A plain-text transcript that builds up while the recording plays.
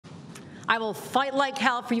I will fight like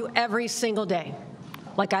hell for you every single day,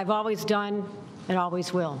 like I've always done and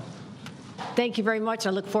always will. Thank you very much.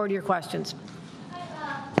 I look forward to your questions.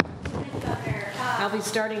 I'll be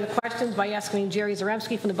starting the questions by asking Jerry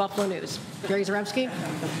Zaremski from the Buffalo News. Jerry Zaremski?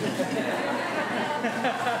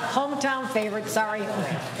 Hometown favorite, sorry.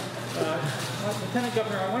 Lieutenant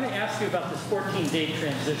Governor, I want to ask you about this 14-day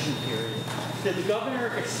transition period. Did the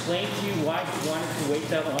governor explain to you why he wanted to wait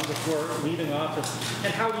that long before leaving office?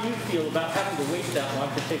 And how do you feel about having to wait that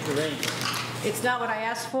long to take the reins? It's not what I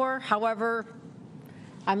asked for. However,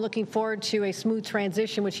 I'm looking forward to a smooth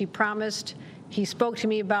transition, which he promised. He spoke to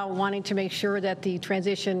me about wanting to make sure that the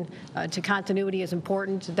transition to continuity is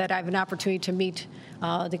important, that I have an opportunity to meet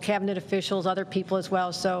the cabinet officials, other people as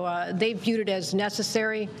well. So they viewed it as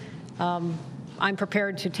necessary. I'm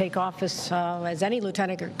prepared to take office, as any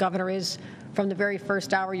lieutenant governor is, from the very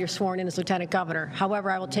first hour you're sworn in as lieutenant governor.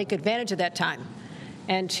 However, I will take advantage of that time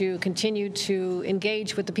and to continue to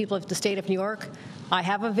engage with the people of the state of New York. I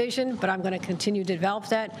have a vision, but I'm going to continue to develop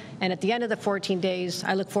that. And at the end of the 14 days,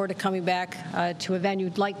 I look forward to coming back to a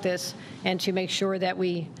venue like this and to make sure that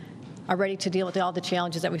we are ready to deal with all the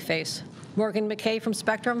challenges that we face. Morgan McKay from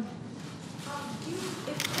Spectrum. If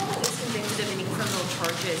Cuomo is convicted of any criminal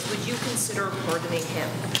charges, would you consider pardoning him?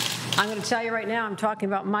 I'm going to tell you right now, I'm talking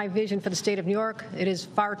about my vision for the state of New York. It is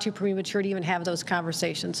far too premature to even have those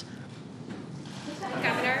conversations.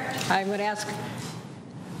 Governor? I'm going to ask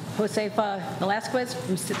Josefa Velasquez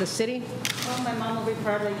from the city. Well, my mom will be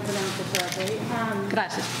proud that you pronounced it correctly.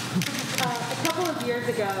 Gracias. A couple of years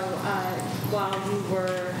ago, while you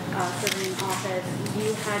were serving in office,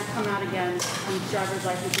 you had come out against driver's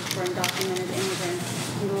licenses for undocumented immigrants.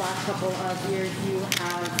 In the last couple of years, you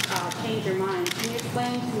have changed your mind. Can you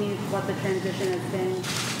explain to me what the transition has been,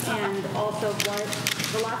 and also what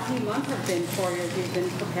the last few months have been for you as you've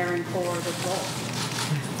been preparing for this role?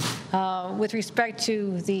 With respect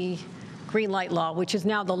to the green light law, which is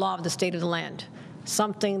now the law of the state of the land,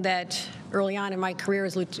 something that early on in my career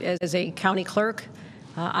as a county clerk,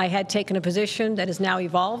 I had taken a position that has now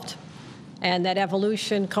evolved, and that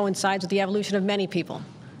evolution coincides with the evolution of many people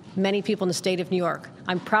in the state of New York.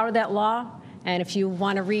 I'm proud of that law, and if you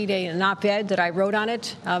want to read an op-ed that I wrote on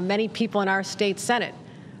it, many people in our state Senate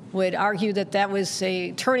would argue that that was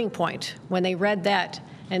a turning point when they read that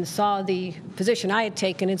and saw the position I had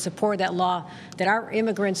taken in support of that law, that our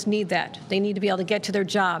immigrants need that. They need to be able to get to their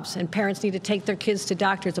jobs, and parents need to take their kids to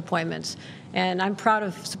doctor's appointments. And I'm proud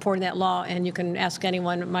of supporting that law, and you can ask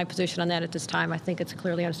anyone my position on that at this time. I think it's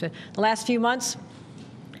clearly understood. The last few months,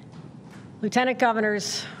 lieutenant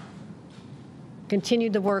governors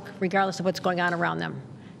continued to work regardless of what's going on around them.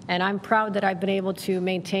 And I'm proud that I've been able to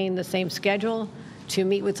maintain the same schedule, to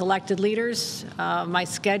meet with elected leaders. My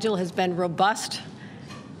schedule has been robust.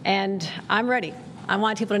 And I'm ready. I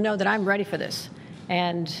want people to know that I'm ready for this.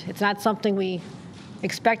 And it's not something we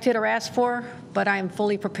expected or asked for, but I am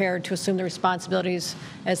fully prepared to assume the responsibilities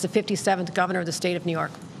as the 57th governor of the state of New York.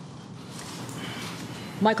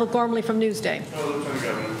 Michael Gormley from Newsday. Hello, Lieutenant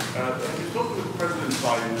Governor. Have you spoken with President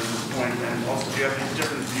Biden at this point, and also do you have a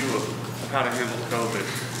different view of how to handle COVID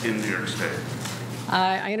in New York State?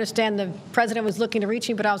 I understand the president was looking to reach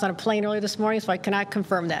me, but I was on a plane earlier this morning, so I cannot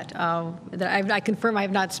confirm that. I confirm I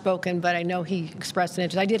have not spoken, but I know he expressed an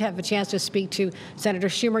interest. I did have a chance to speak to Senator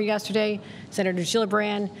Schumer yesterday, Senator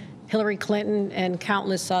Gillibrand, Hillary Clinton, and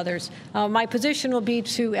countless others. My position will be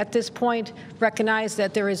to, at this point, recognize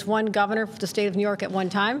that there is one governor for the state of New York at one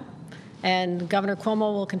time, and Governor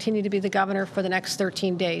Cuomo will continue to be the governor for the next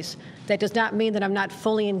 13 days. That does not mean that I'm not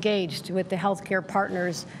fully engaged with the healthcare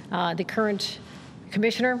partners, the current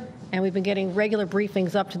commissioner, and we've been getting regular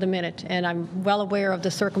briefings up to the minute, and I'm well aware of the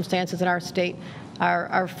circumstances in our state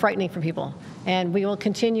are frightening for people. And we will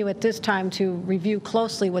continue at this time to review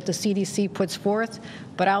closely what the CDC puts forth,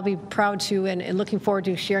 but I'll be proud to and looking forward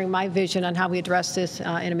to sharing my vision on how we address this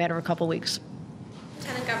in a matter of a couple of weeks.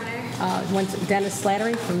 Lieutenant Governor. Dennis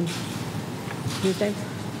Slattery from Newsday.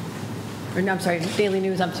 Or no, I'm sorry, Daily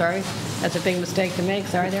News, I'm sorry. That's a big mistake to make,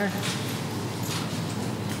 sorry there.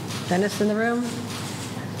 Dennis in the room?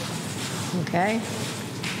 Okay.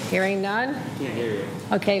 Hearing none? Can't hear you.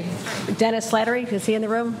 Okay. Dennis Slattery, is he in the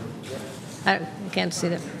room? I can't see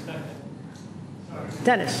that.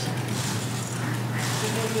 Dennis.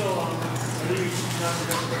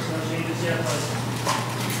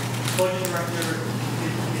 Budget director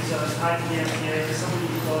is tied to the FDA. Is somebody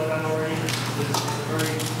you thought about already? It's a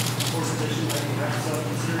very important position that you have to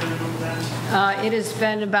consider with that. It has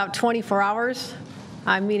been about 24 hours.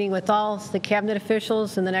 I'm meeting with all the cabinet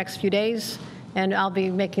officials in the next few days, and I'll be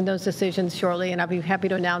making those decisions shortly, and I'll be happy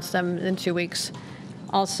to announce them in 2 weeks.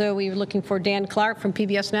 Also, we're looking for Dan Clark from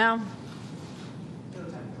PBS Now.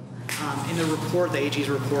 In the report, the AG's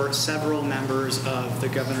report, several members of the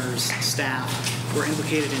governor's staff were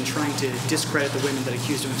implicated in trying to discredit the women that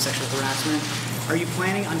accused him of sexual harassment. Are you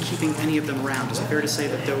planning on keeping any of them around? Is it fair to say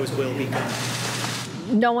that those will be gone?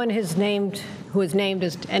 No one who is named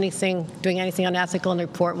as doing anything unethical in the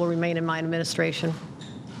report will remain in my administration.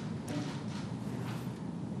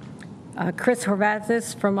 Chris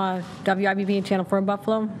Horvathis from WIBB and Channel 4 in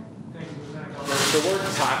Buffalo. The word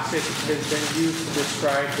toxic has been used to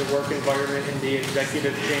describe the work environment in the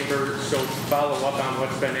executive chamber. So to follow up on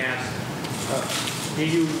what's been asked, do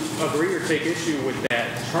you agree or take issue with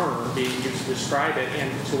that term being used to describe it?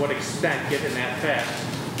 And to what extent, given that fact,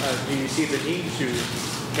 do you see the need to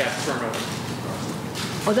have turnover?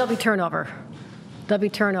 Oh, there'll be turnover. There'll be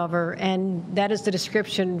turnover. And that is the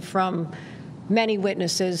description from many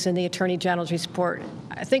witnesses in the Attorney General's report.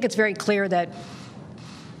 I think it's very clear that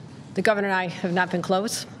the governor and I have not been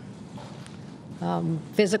close,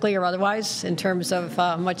 physically or otherwise, in terms of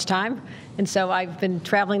much time. And so I've been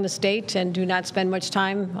traveling the state and do not spend much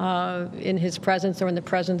time in his presence or in the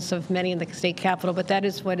presence of many in the state capitol. But that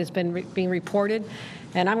is what has been being reported.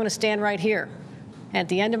 And I'm going to stand right here. At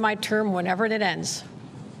the end of my term, whenever it ends,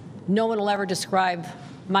 no one will ever describe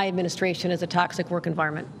my administration as a toxic work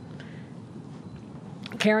environment.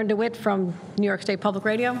 Karen DeWitt from New York State Public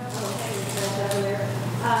Radio.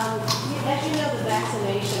 As you know, the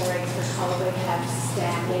vaccination rates for COVID have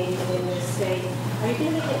stagnated in this state. Are you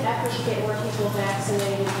going to make an effort to get more people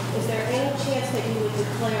vaccinated? Is there any chance that you would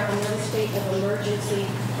declare another state of emergency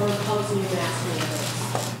or impose new mask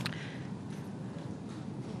mandates?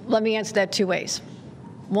 Let me answer that two ways.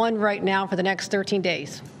 One, right now, for the next 13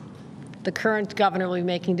 days, the current governor will be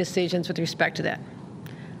making decisions with respect to that.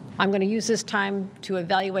 I'm going to use this time to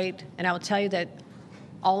evaluate, and I will tell you that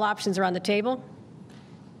all options are on the table,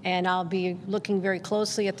 and I'll be looking very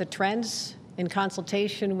closely at the trends in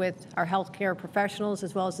consultation with our healthcare professionals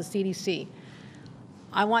as well as the CDC.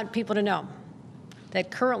 I want people to know that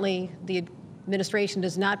currently the administration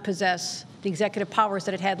does not possess the executive powers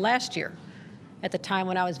that it had last year at the time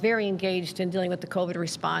when I was very engaged in dealing with the COVID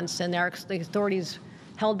response, and the authorities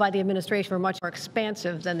held by the administration were much more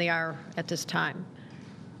expansive than they are at this time.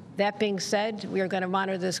 That being said, we are going to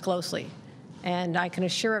monitor this closely. And I can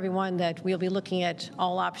assure everyone that we'll be looking at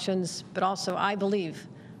all options, but also I believe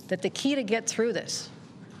that the key to get through this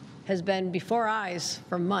has been before our eyes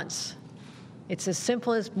for months. It's as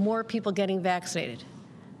simple as more people getting vaccinated.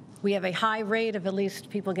 We have a high rate of at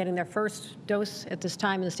least people getting their first dose at this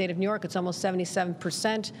time in the state of New York. It's almost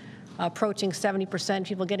 77%, approaching 70%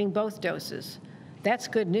 people getting both doses. That's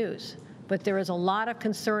good news. But there is a lot of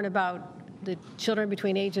concern about the children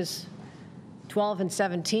between ages 12 and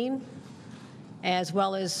 17, as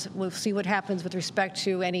well as we'll see what happens with respect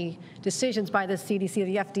to any decisions by the CDC or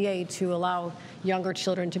the FDA to allow younger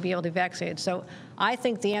children to be able to be vaccinated. So I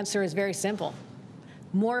think the answer is very simple.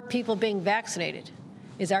 More people being vaccinated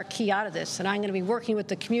is our key out of this. And I'm going to be working with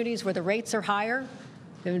the communities where the rates are higher,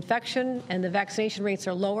 the infection and the vaccination rates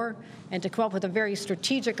are lower, and to come up with a very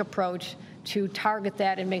strategic approach to target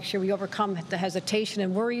that and make sure we overcome the hesitation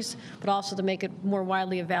and worries, but also to make it more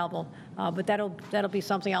widely available. But that'll be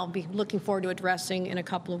something I'll be looking forward to addressing in a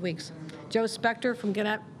couple of weeks. Joe Spector from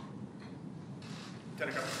Gannett.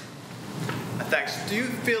 Thanks. Do you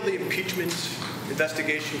feel the impeachment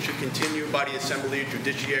investigation should continue by the Assembly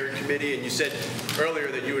Judiciary Committee? And you said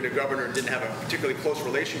earlier that you and the governor didn't have a particularly close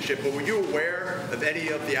relationship, but were you aware of any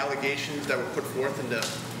of the allegations that were put forth in the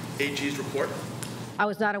AG's report? I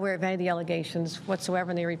was not aware of any of the allegations whatsoever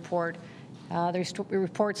in the report. The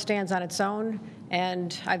report stands on its own,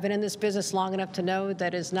 and I've been in this business long enough to know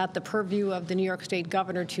that it's not the purview of the New York State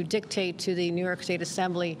governor to dictate to the New York State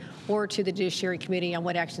Assembly or to the Judiciary Committee on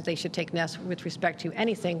what actions they should take next with respect to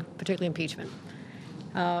anything, particularly impeachment.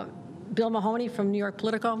 Bill Mahoney from New York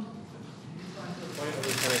Politico. Do you plan to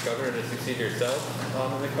Lieutenant Governor to succeed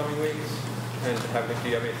yourself in the coming weeks? And do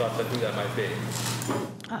you have any thoughts on who that might be?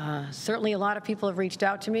 Certainly a lot of people have reached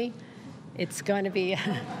out to me. It's going to be,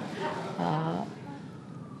 I'm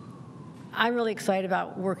really excited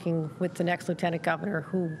about working with the next Lieutenant Governor,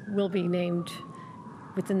 who will be named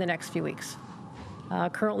within the next few weeks.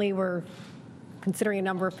 Currently, we're considering a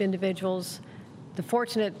number of individuals. The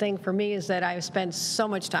fortunate thing for me is that I've spent so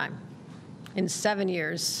much time in 7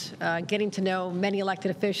 years getting to know many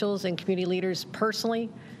elected officials and community leaders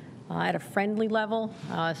personally, at a friendly level,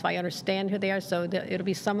 so I understand who they are. So it'll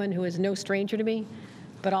be someone who is no stranger to me,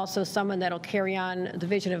 but also someone that'll carry on the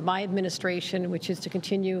vision of my administration, which is to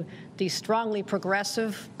continue these strongly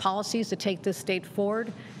progressive policies to take this state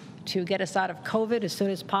forward, to get us out of COVID as soon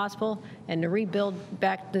as possible, and to rebuild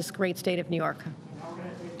back this great state of New York. Now we're going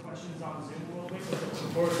to take questions is on Zoom a little bit, so the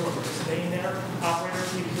reporters who are participating there. Operators,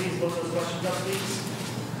 can you please load those questions up, please?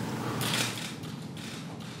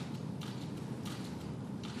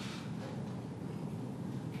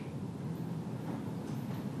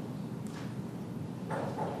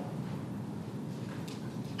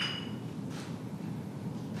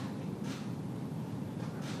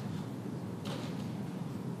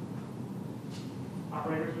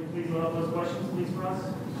 Operators, can you please load up those questions, please, for us?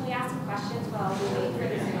 Can we ask some questions while we wait for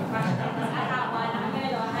this question? I got one. I'm going to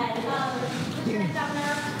go ahead. Lieutenant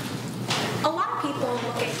Governor, a lot of people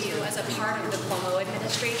look at you as a part of the Cuomo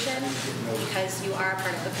administration because you are a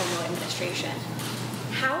part of the Cuomo administration.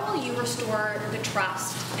 How will you restore the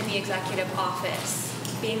trust in the executive office,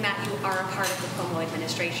 being that you are a part of the Cuomo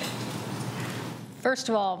administration? First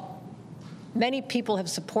of all, many people have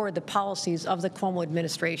supported the policies of the Cuomo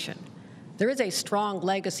administration. There is a strong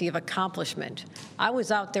legacy of accomplishment. I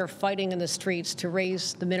was out there fighting in the streets to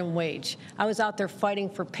raise the minimum wage. I was out there fighting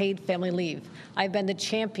for paid family leave. I've been the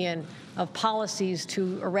champion of policies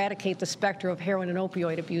to eradicate the specter of heroin and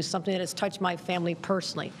opioid abuse, something that has touched my family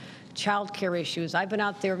personally. Child care issues. I've been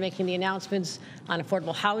out there making the announcements on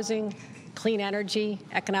affordable housing, clean energy,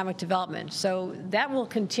 economic development. So that will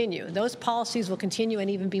continue. Those policies will continue and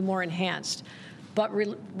even be more enhanced. But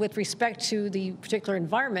with respect to the particular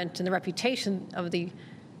environment and the reputation of the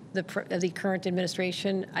current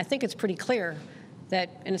administration, I think it's pretty clear that,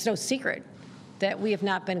 and it's no secret, that we have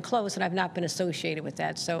not been close and I've not been associated with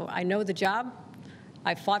that. So I know the job.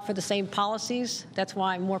 I fought for the same policies. That's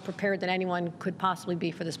why I'm more prepared than anyone could possibly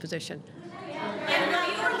be for this position. And will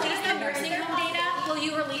you release the nursing home data? Will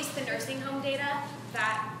you release the nursing home data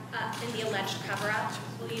that in the alleged cover-up?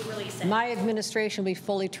 Will you release it? My administration will be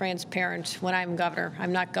fully transparent when I'm governor.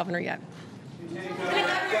 I'm not governor yet. All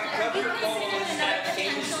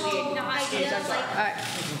right,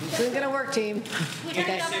 this isn't going to work, team.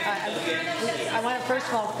 Okay. I want to, first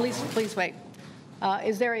of all, please wait.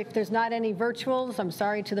 If there's not any virtuals, I'm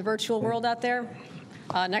sorry to the virtual world out there.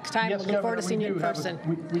 Next time, yes, we'll look forward to seeing you in person.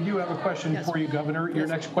 We do have a question for you, Governor. Your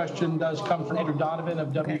next question does come from Andrew Donovan of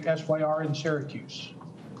WSYR in Syracuse.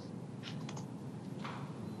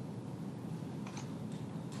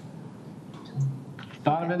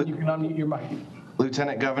 Donovan, you can unmute your mic.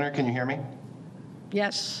 Lieutenant Governor, can you hear me?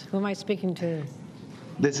 Yes. Who am I speaking to?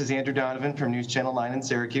 This is Andrew Donovan from News Channel 9 in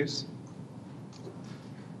Syracuse.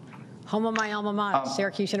 Home of my alma mater,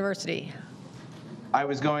 Syracuse University. I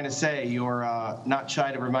was going to say, you're not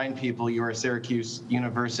shy to remind people you're a Syracuse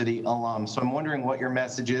University alum. So I'm wondering what your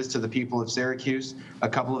message is to the people of Syracuse. A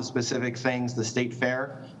couple of specific things. The state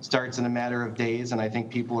fair starts in a matter of days, and I think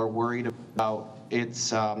people are worried about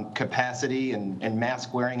its capacity and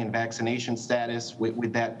mask wearing and vaccination status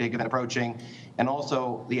with that big event approaching. And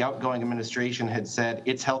also, the outgoing administration had said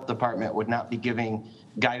its health department would not be giving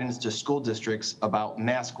guidance to school districts about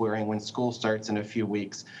mask wearing when school starts in a few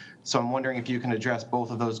weeks. So I'm wondering if you can address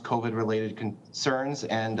both of those COVID-related concerns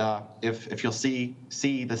and if you'll see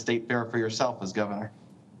the state fair for yourself as governor.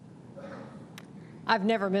 I've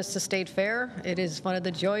never missed a state fair. It is one of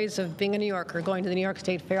the joys of being a New Yorker, going to the New York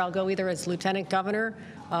State Fair. I'll go either as lieutenant governor,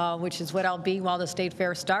 which is what I'll be while the state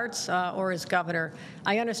fair starts, or as governor.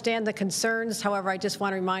 I understand the concerns. However, I just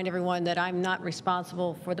want to remind everyone that I'm not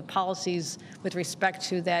responsible for the policies with respect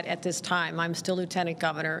to that at this time. I'm still lieutenant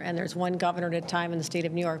governor, and there's one governor at a time in the state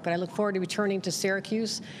of New York. But I look forward to returning to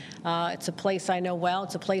Syracuse. It's a place I know well.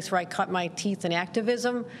 It's a place where I cut my teeth in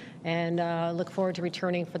activism, and look forward to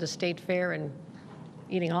returning for the state fair and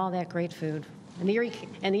eating all that great food. And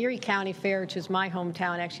the Erie County Fair, which is my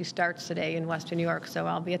hometown, actually starts today in Western New York. So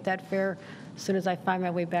I'll be at that fair as soon as I find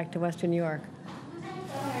my way back to Western New York.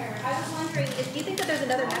 Governor, I was wondering, do you think that there's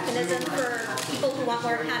another mechanism for people who want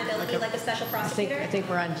more accountability, like a special prosecutor? I think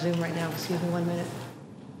we're on Zoom right now. Excuse me 1 minute.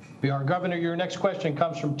 We are, Governor. Your next question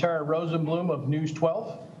comes from Tara Rosenblum of News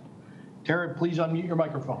 12. Tara, please unmute your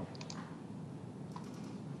microphone.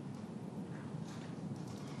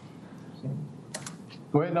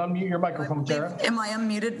 Go ahead and unmute your microphone, Tara. Am I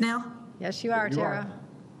unmuted now? Yes, you are, Tara.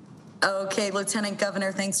 Okay, Lieutenant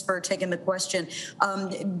Governor, thanks for taking the question.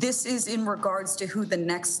 This is in regards to who the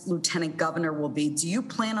next Lieutenant Governor will be. Do you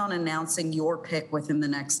plan on announcing your pick within the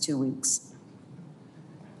next 2 weeks?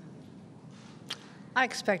 I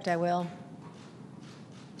expect I will.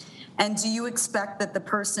 And do you expect that the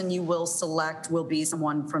person you will select will be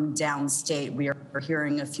someone from downstate? We are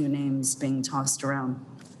hearing a few names being tossed around.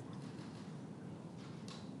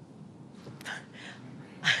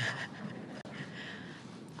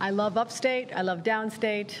 I love upstate, I love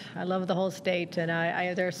downstate, I love the whole state, and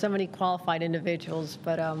there are so many qualified individuals,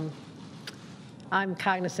 but I'm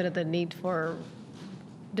cognizant of the need for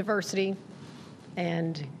diversity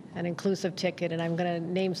and an inclusive ticket, and I'm going to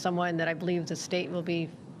name someone that I believe the state will be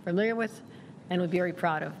familiar with and would be very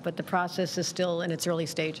proud of. But the process is still in its early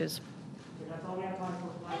stages. That's all we have time for.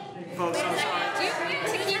 Folks, I'm sorry. Do you plan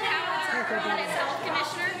to keep Howard as health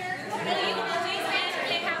commissioner? Will you plan to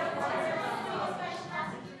keep Howard?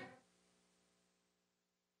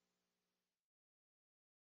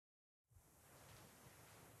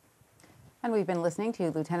 And we've been listening to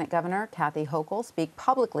Lieutenant Governor Kathy Hochul speak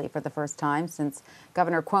publicly for the first time since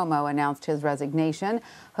Governor Cuomo announced his resignation.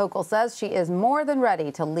 Hochul says she is more than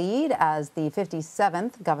ready to lead as the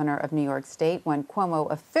 57th governor of New York State when Cuomo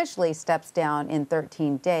officially steps down in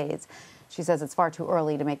 13 days. She says it's far too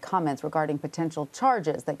early to make comments regarding potential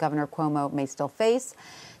charges that Governor Cuomo may still face.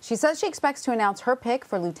 She says she expects to announce her pick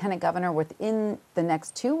for lieutenant governor within the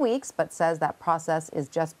next 2 weeks, but says that process is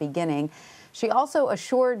just beginning. She also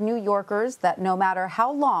assured New Yorkers that no matter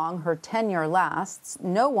how long her tenure lasts,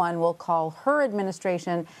 no one will call her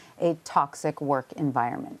administration a toxic work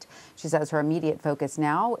environment. She says her immediate focus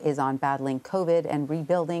now is on battling COVID and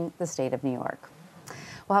rebuilding the state of New York.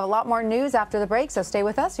 We'll have a lot more news after the break, so stay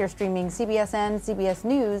with us. You're streaming CBSN, CBS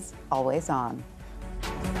News, always on.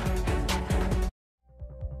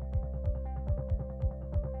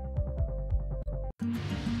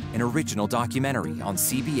 An original documentary on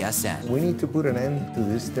CBSN. We need to put an end to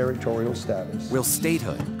this territorial status. Will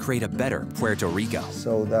statehood create a better Puerto Rico?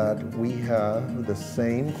 So that we have the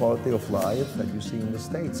same quality of life that you see in the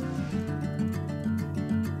States.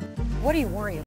 What do you worry about?